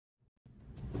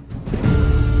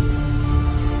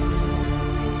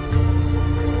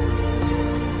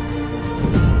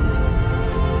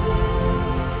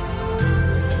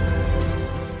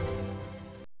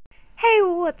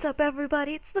What's up,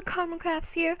 everybody? It's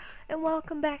TheCarmenCrafts here, and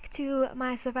welcome back to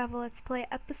my survival let's play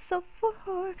episode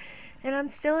 4. And I'm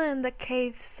still in the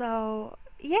cave, so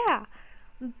yeah.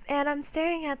 And I'm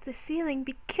staring at the ceiling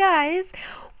because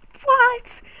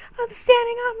what? I'm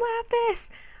standing on lapis.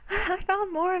 I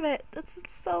found more of it. It's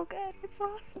so good. It's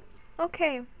awesome.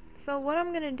 Okay, so what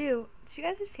I'm gonna do? Did you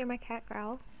guys just hear my cat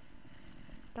growl?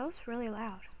 That was really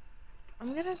loud.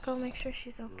 I'm gonna go make sure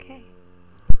she's okay.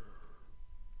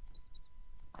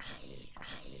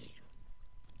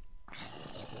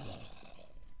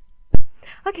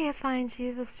 Okay, it's fine. She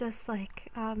was just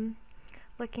like,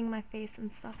 licking my face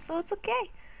and stuff, so it's okay.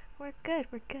 We're good,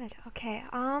 we're good. Okay,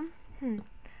 I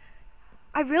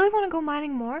really want to go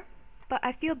mining more, but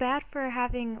I feel bad for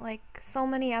having, like, so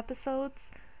many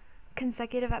episodes,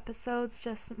 consecutive episodes,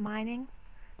 just mining.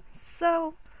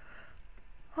 So,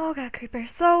 oh god, creeper.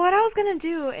 So what I was gonna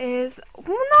do is,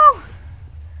 oh no!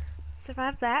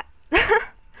 Survive that.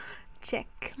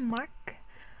 Check mark.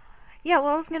 Yeah,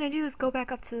 what I was gonna do is go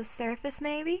back up to the surface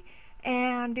maybe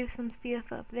and do some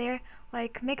stuff up there,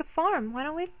 like make a farm. Why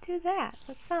don't we do that?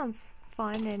 That sounds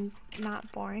fun and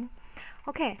not boring.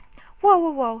 Okay. Whoa, whoa,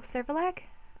 whoa. Server lag?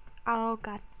 Oh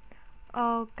god.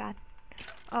 Oh god.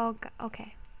 Oh god.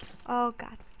 Okay. Oh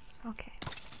god. Okay.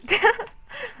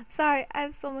 Sorry, I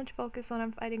have so much focus when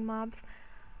I'm fighting mobs.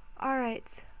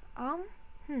 Alright.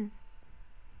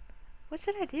 What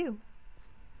should I do?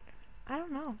 I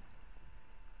don't know.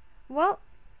 Well,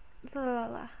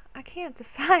 I can't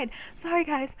decide. Sorry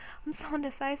guys, I'm so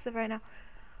indecisive right now.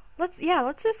 Let's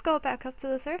just go back up to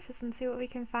the surface and see what we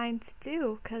can find to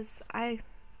do, cause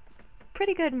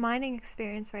pretty good mining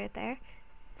experience right there.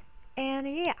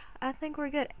 And yeah, I think we're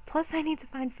good. Plus I need to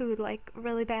find food, like,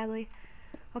 really badly.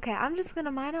 Okay, I'm just gonna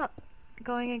mine up,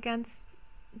 going against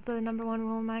the #1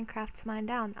 rule in Minecraft to mine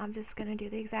down. I'm just gonna do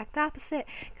the exact opposite,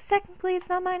 cause technically it's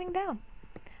not mining down,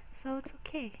 so it's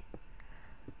okay.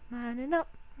 Mining up,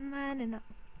 mining up.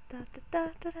 Da, da, da,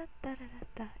 da, da, da, da,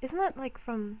 da. Isn't that like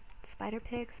from Spider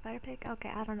Pig? Okay,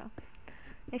 I don't know.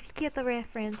 If you get the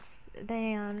reference,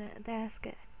 then that's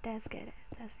good. That's good.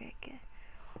 That's very good.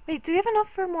 Wait, do we have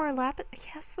enough for more lapis?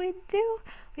 Yes, we do.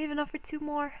 We have enough for 2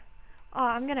 more. Oh,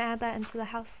 I'm gonna add that into the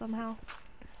house somehow.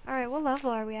 Alright, what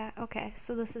level are we at? Okay,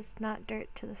 so this is not dirt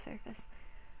to the surface.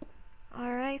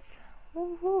 Alright.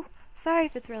 Woohoo! Sorry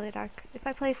if it's really dark. If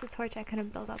I place a torch, I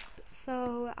couldn't build up.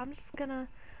 So I'm just gonna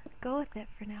go with it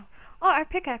for now. Oh, our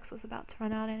pickaxe was about to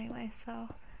run out anyway, so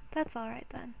that's alright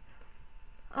then.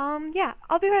 Yeah,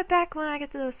 I'll be right back when I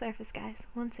get to the surface, guys.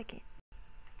 1 second.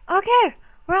 Okay,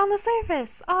 we're on the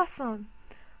surface. Awesome.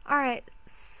 Alright,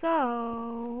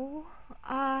 so,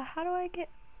 how do I get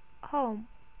home?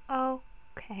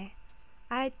 Okay.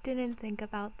 I didn't think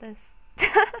about this.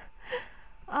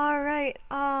 Alright,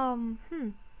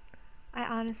 I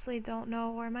honestly don't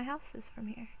know where my house is from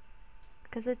here,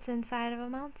 because it's inside of a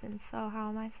mountain, so how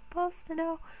am I supposed to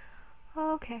know?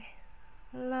 Okay.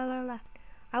 La la la.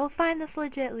 I will find this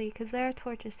legitly, because there are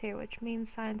torches here, which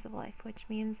means signs of life, which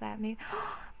means that maybe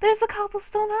there's the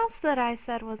cobblestone house that I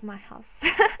said was my house.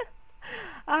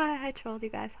 I trolled you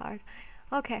guys hard.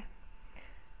 Okay.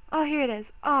 Oh, here it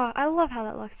is. Oh, I love how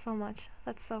that looks so much.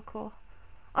 That's so cool.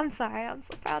 I'm sorry, I'm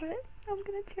so proud of it. I'm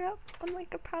gonna tear up. I'm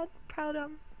like a proud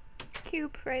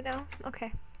cube right now.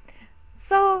 Okay.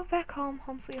 So, back home.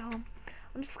 Home sweet home.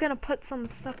 I'm just gonna put some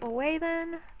stuff away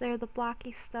then. They're the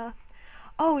blocky stuff.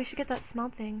 Oh, we should get that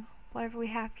smelting. Whatever we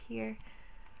have here.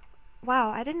 Wow,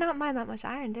 I did not mine that much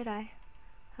iron, did I?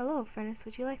 Hello, furnace.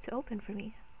 Would you like to open for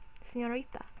me?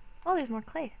 Señorita. Oh, there's more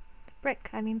clay.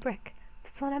 Brick.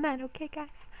 That's what I meant. Okay,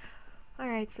 guys.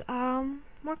 Alright, so,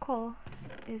 more coal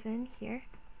is in here.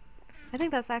 I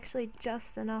think that's actually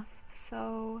just enough,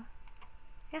 so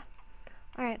yeah.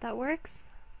 Alright, that works.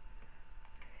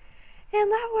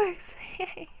 And that works!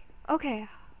 Yay! Okay,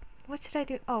 what should I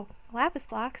do? Oh, lapis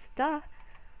blocks, duh.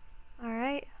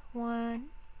 Alright, 1,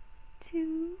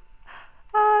 2.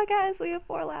 Ah, guys, we have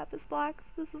 4 lapis blocks.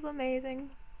 This is amazing.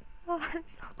 Oh,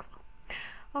 it's so cool.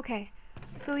 Okay,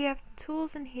 so we have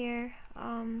tools in here.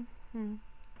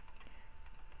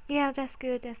 Yeah, that's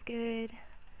good, that's good.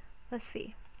 Let's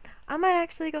see. I might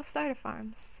actually go start a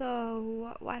farm,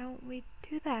 so why don't we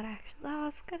do that actually? Oh,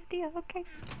 that's a good idea, okay.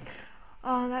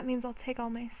 Oh, that means I'll take all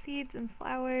my seeds and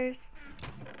flowers.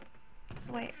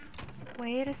 Wait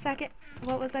a second.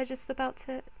 What was I just about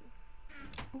to...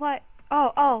 What?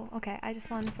 Oh, okay. I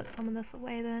just wanted to put some of this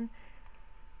away then.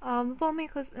 The bone meal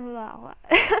is...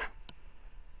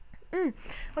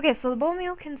 Okay, so the bone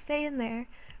meal can stay in there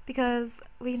because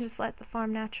we can just let the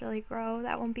farm naturally grow.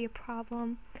 That won't be a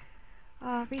problem.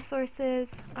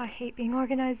 Resources. I hate being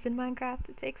organized in Minecraft.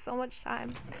 It takes so much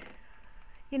time.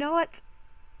 You know what?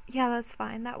 Yeah, that's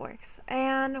fine. That works.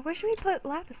 And where should we put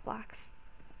lapis blocks?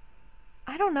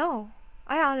 I don't know.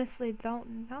 I honestly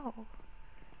don't know.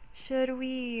 Should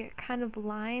we kind of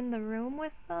line the room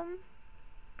with them?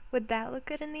 Would that look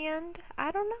good in the end?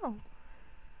 I don't know.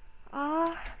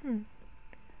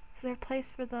 Is there a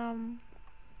place for them?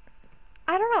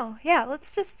 I don't know. Yeah,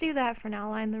 let's just do that for now.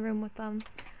 Line the room with them.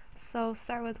 So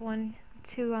start with 1,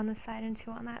 2 on the side and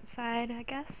 2 on that side, I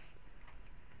guess.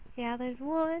 Yeah, there's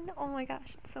 1. Oh my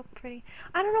gosh, it's so pretty.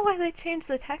 I don't know why they changed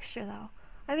the texture though.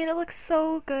 I mean, it looks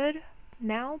so good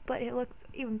now, but it looked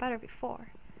even better before.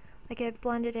 Like it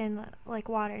blended in like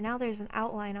water. Now there's an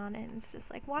outline on it and it's just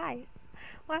like, why?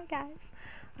 Why, guys?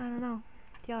 I don't know.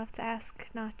 You'll have to ask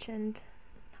Notch and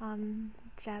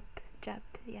Jep.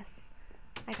 Yes,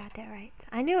 I got that right.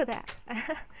 I knew that.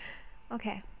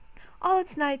 Okay. Oh,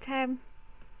 it's nighttime.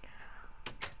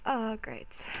 Oh,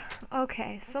 great.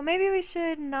 Okay, so maybe we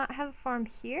should not have a farm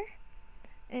here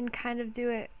and kind of do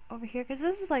it over here because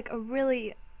this is like a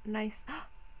really nice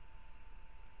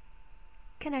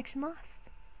connection lost.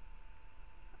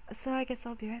 So I guess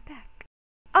I'll be right back.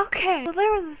 Okay, so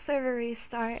there was a server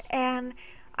restart and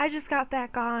I just got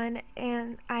back on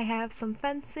and I have some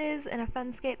fences and a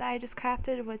fence gate that I just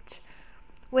crafted, which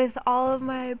with all of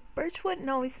my birch wood,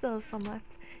 no, we still have some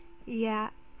left. Yeah,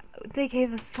 they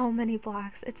gave us so many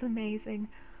blocks. It's amazing.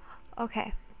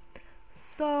 Okay,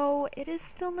 so it is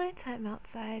still nighttime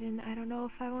outside and I don't know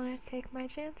if I want to take my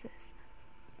chances.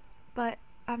 But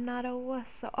I'm not a wuss,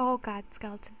 so oh god,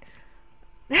 skeleton.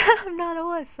 I'm not a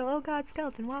wuss, so oh god,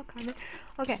 skeleton. Wow, Carmen.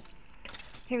 Okay,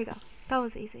 here we go. That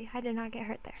was easy. I did not get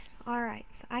hurt there. Alright,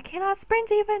 so I cannot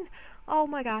sprint even. Oh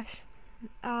my gosh.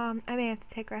 I may have to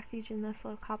take refuge in this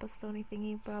little cobblestone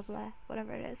thingy, blah blah,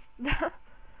 whatever it is.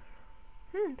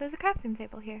 There's a crafting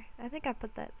table here. I think I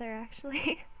put that there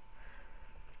actually.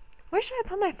 Where should I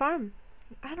put my farm?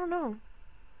 I don't know.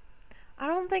 I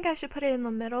don't think I should put it in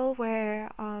the middle where,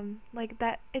 like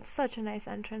that, it's such a nice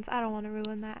entrance. I don't want to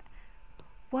ruin that.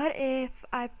 What if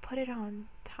I put it on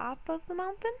top of the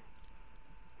mountain?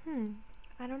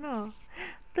 I don't know.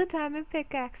 The diamond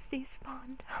pickaxe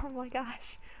despawned. Oh my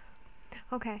gosh.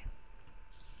 Okay.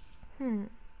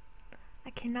 I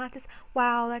cannot just.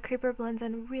 Wow, that creeper blends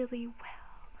in really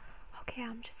well. Okay,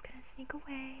 I'm just gonna sneak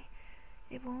away.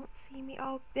 It won't see me.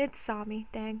 Oh, it saw me.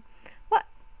 Dang. What?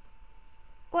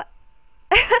 What?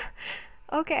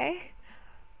 Okay.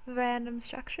 Random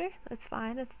structure. That's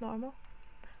fine. It's normal.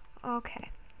 Okay.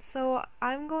 So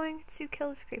I'm going to kill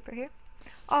this creeper here.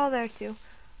 Oh, there too.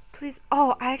 Please.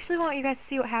 Oh, I actually want you guys to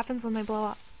see what happens when they blow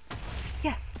up.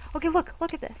 Yes. Okay, look.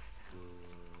 Look at this.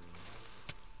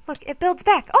 Look, it builds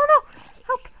back. Oh no!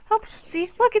 Help! Help!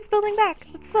 See? Look, it's building back.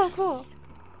 It's so cool.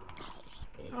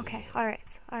 Okay,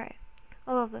 alright. Alright.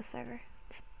 I love this server.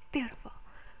 It's beautiful.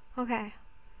 Okay.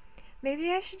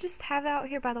 Maybe I should just have it out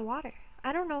here by the water.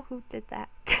 I don't know who did that.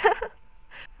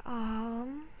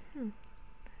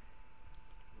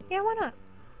 Yeah, why not?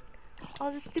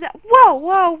 I'll just do that. Whoa,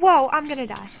 whoa, whoa! I'm gonna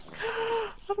die.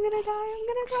 I'm gonna die. I'm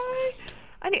gonna die.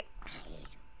 I need.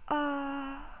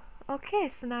 Okay,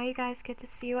 so now you guys get to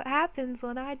see what happens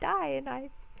when I die and I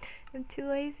am too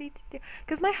lazy to do.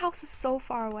 Because my house is so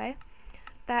far away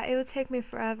that it would take me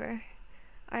forever.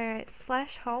 Alright,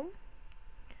 /home.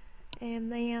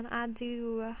 And then I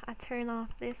turn off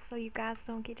this so you guys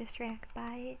don't get distracted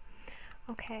by it.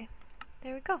 Okay,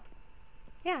 there we go.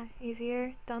 Yeah,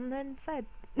 easier done than said.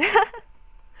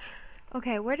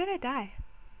 Okay, where did I die?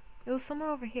 It was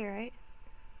somewhere over here, right?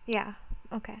 Yeah,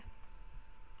 okay.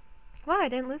 Wow, I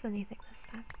didn't lose anything this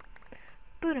time.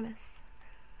 Bootimus.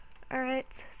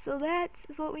 Alright, so that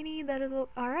is what we need. That is what.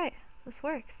 Alright, this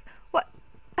works. What?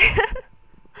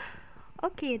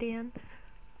 Okay, Dan.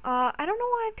 I don't know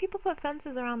why people put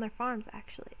fences around their farms,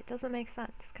 actually. It doesn't make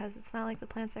sense, because it's not like the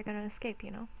plants are gonna escape, you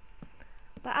know?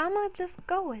 But I'm gonna just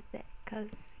go with it,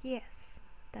 because, yes,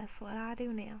 that's what I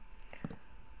do now.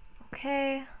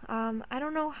 Okay, I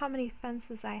don't know how many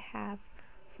fences I have,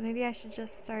 so maybe I should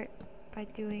just start by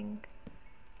doing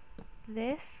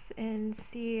this and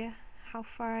see how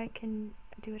far I can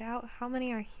do it out. How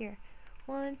many are here?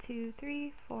 1, 2,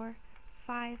 3, 4,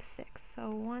 5, 6. So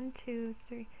 1, 2,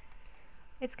 3.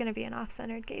 It's gonna be an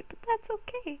off-centered gate, but that's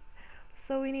okay.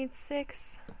 So we need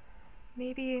 6.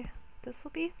 Maybe this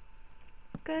will be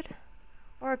good.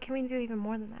 Or can we do even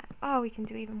more than that? Oh, we can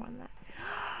do even more than that.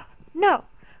 No!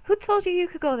 Who told you you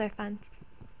could go there, fence?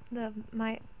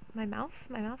 My mouse?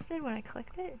 My mouse did when I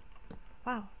clicked it?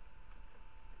 Wow.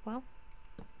 Well,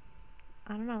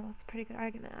 I don't know. That's a pretty good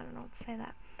argument. I don't know what to say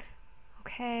that.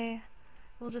 Okay.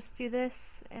 We'll just do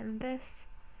this and that.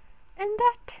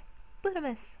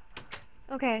 Bootimus.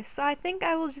 Okay, so I think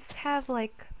I will just have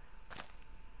like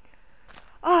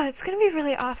Oh, it's gonna be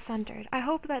really off-centered. I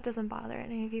hope that doesn't bother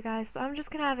any of you guys, but I'm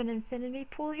just gonna have an infinity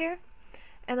pool here,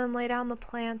 and then lay down the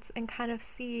plants and kind of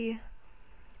see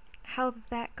how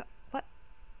that what?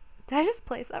 Did I just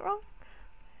place that wrong?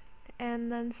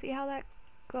 And then see how that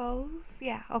goes.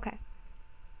 Yeah, okay.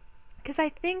 Because I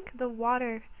think the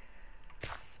water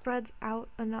spreads out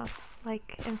enough,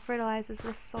 like, and fertilizes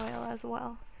the soil as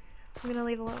well. I'm gonna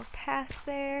leave a little path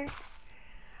there.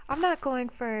 I'm not going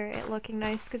for it looking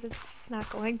nice because it's just not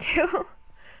going to.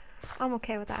 I'm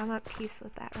okay with that. I'm at peace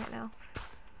with that right now.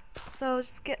 So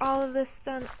just get all of this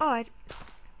done. Oh,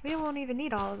 we won't even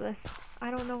need all of this.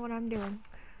 I don't know what I'm doing.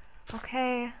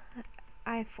 Okay,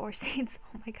 I have 4 seeds.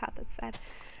 Oh my god, that's sad.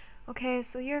 Okay,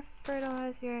 so you're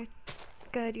fertilized. You're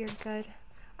good. You're good.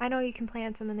 I know you can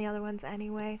plant them in the other ones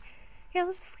anyway. Here,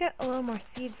 let's just get a little more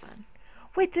seeds then.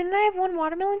 Wait, didn't I have 1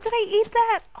 watermelon? Did I eat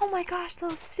that? Oh my gosh, that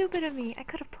was stupid of me. I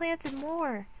could have planted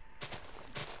more.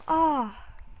 Oh.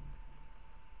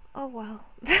 Oh well.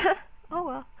 Oh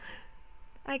well.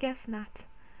 I guess not.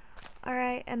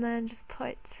 Alright, and then just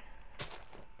put,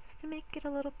 just to make it a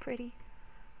little pretty,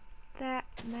 that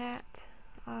and that.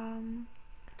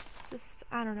 Just,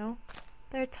 I don't know.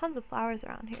 There are tons of flowers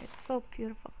around here. It's so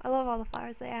beautiful. I love all the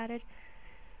flowers they added.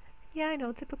 Yeah, I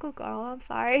know, typical girl. I'm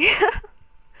sorry.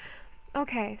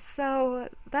 Okay, so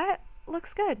that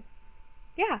looks good.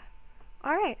 Yeah.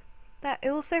 Alright. That,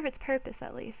 it will serve its purpose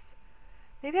at least.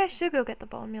 Maybe I should go get the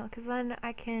bone meal, because then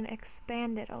I can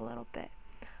expand it a little bit.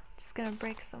 Just gonna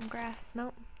break some grass.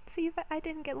 Nope. See, I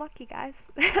didn't get lucky, guys.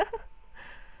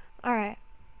 Alright.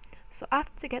 So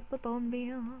off to get the bone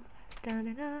meal.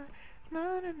 Da-na-na,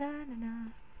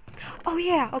 na-na-na-na-na. Oh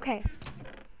yeah, okay.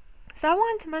 So I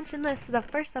wanted to mention this, the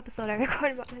first episode I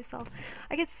recorded about myself.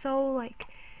 I get so, like,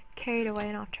 carried away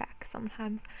and off track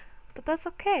sometimes. But that's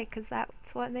okay, because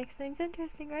that's what makes things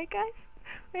interesting, right, guys?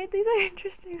 Right? These are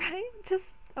interesting, right?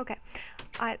 Just, okay.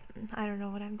 I don't know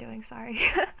what I'm doing, sorry.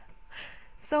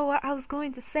 So what I was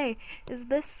going to say is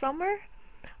this summer,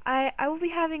 I will be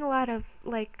having a lot of,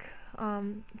 like,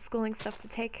 schooling stuff to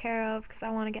take care of, because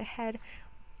I want to get ahead.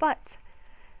 But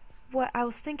what I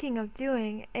was thinking of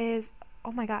doing is,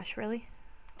 oh my gosh, really?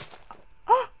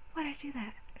 Oh, why did I do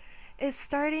that? Is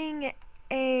starting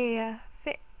a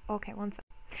okay, one sec.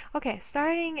 Okay,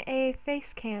 starting a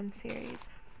face cam series.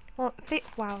 Well,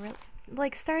 wow, really?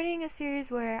 Like starting a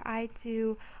series where I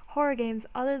do horror games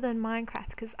other than Minecraft,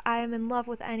 because I am in love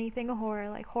with anything horror,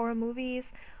 like horror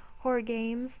movies, horror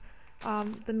games,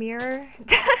 The Mirror.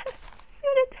 See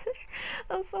what I did there?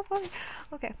 That was so funny.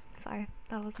 Okay, sorry,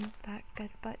 that wasn't that good,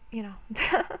 but you know.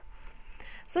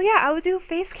 So yeah, I would do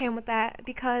face cam with that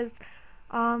because,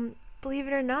 believe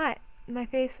it or not, my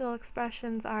facial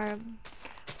expressions are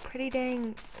pretty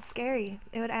dang scary.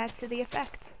 It would add to the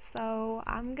effect, so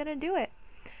I'm gonna do it.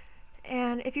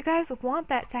 And if you guys want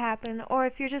that to happen, or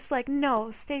if you're just like, no,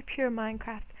 stay pure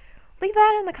Minecraft, leave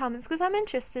that in the comments because I'm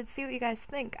interested to see what you guys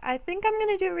think. I think I'm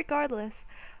gonna do it regardless,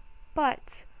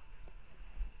 but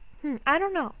I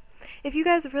don't know. If you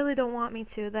guys really don't want me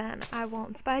to, then I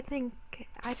won't. But I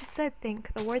just said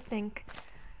think, the word think,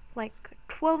 like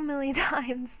 12 million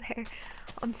times there.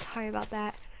 I'm sorry about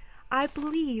that. I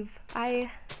believe,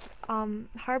 I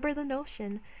harbor the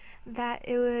notion that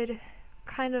it would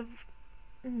kind of,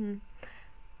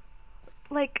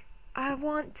 like, I just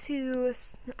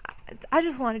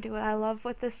want to do what I love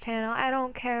with this channel. I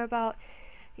don't care about,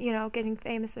 you know, getting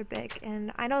famous or big.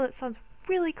 And I know that sounds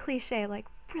really cliche, like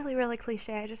really, really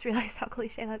cliche. I just realized how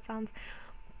cliche that sounds.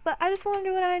 But I just want to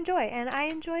do what I enjoy, and I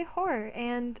enjoy horror,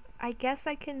 and I guess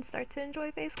I can start to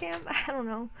enjoy Facecam. I don't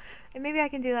know. And maybe I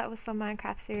can do that with some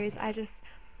Minecraft series. I just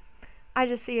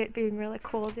see it being really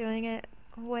cool doing it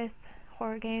with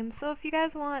horror games. So if you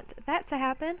guys want that to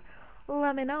happen,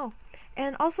 let me know.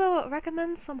 And also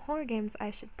recommend some horror games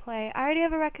I should play. I already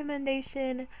have a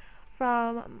recommendation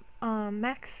from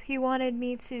Max. He wanted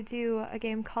me to do a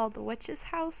game called The Witch's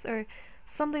House or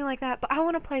something like that, but I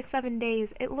want to play 7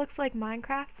 Days. It looks like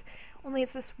Minecraft, only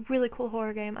it's this really cool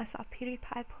horror game. I saw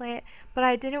PewDiePie play it, but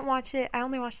I didn't watch it. I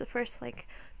only watched the first like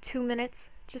 2 minutes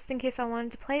just in case I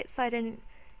wanted to play it, so I didn't,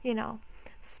 you know,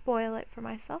 spoil it for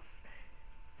myself.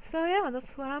 So yeah,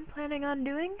 that's what I'm planning on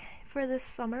doing for this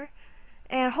summer,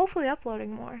 and hopefully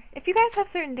uploading more. If you guys have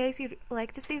certain days you'd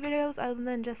like to see videos other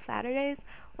than just Saturdays,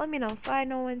 let me know so I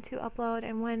know when to upload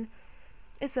and when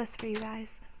is best for you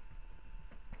guys.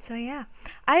 So yeah,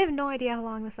 I have no idea how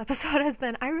long this episode has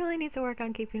been. I really need to work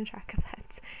on keeping track of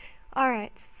that.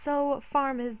 Alright, so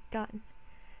farm is done.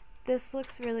 This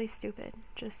looks really stupid,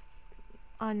 just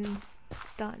undone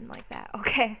like that.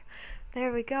 Okay,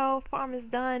 there we go. Farm is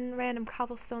done. Random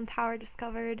cobblestone tower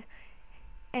discovered.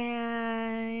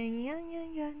 And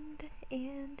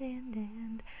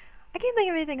And. I can't think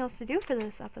of anything else to do for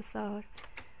this episode.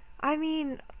 I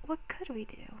mean, what could we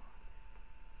do?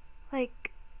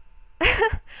 Like,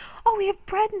 oh, we have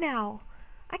bread now.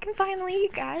 I can finally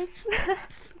eat, guys.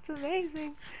 It's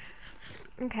amazing.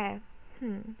 Okay.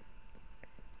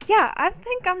 Yeah, I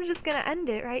think I'm just gonna end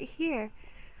it right here.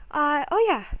 Oh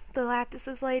yeah, the lapis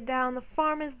is laid down, the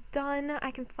farm is done,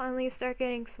 I can finally start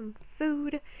getting some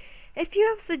food. If you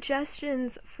have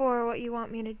suggestions for what you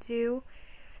want me to do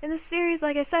in this series,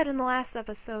 like I said in the last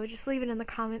episode, just leave it in the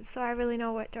comments so I really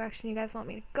know what direction you guys want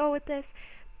me to go with this.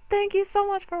 Thank you so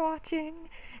much for watching,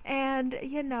 and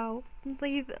you know,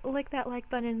 lick that like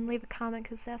button and leave a comment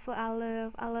because that's what I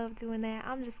love doing that.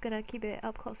 I'm just gonna keep it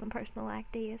up close and personal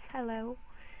like this. Hello.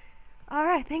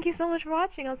 Alright, thank you so much for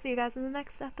watching. I'll see you guys in the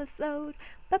next episode.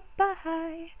 Bye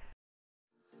bye.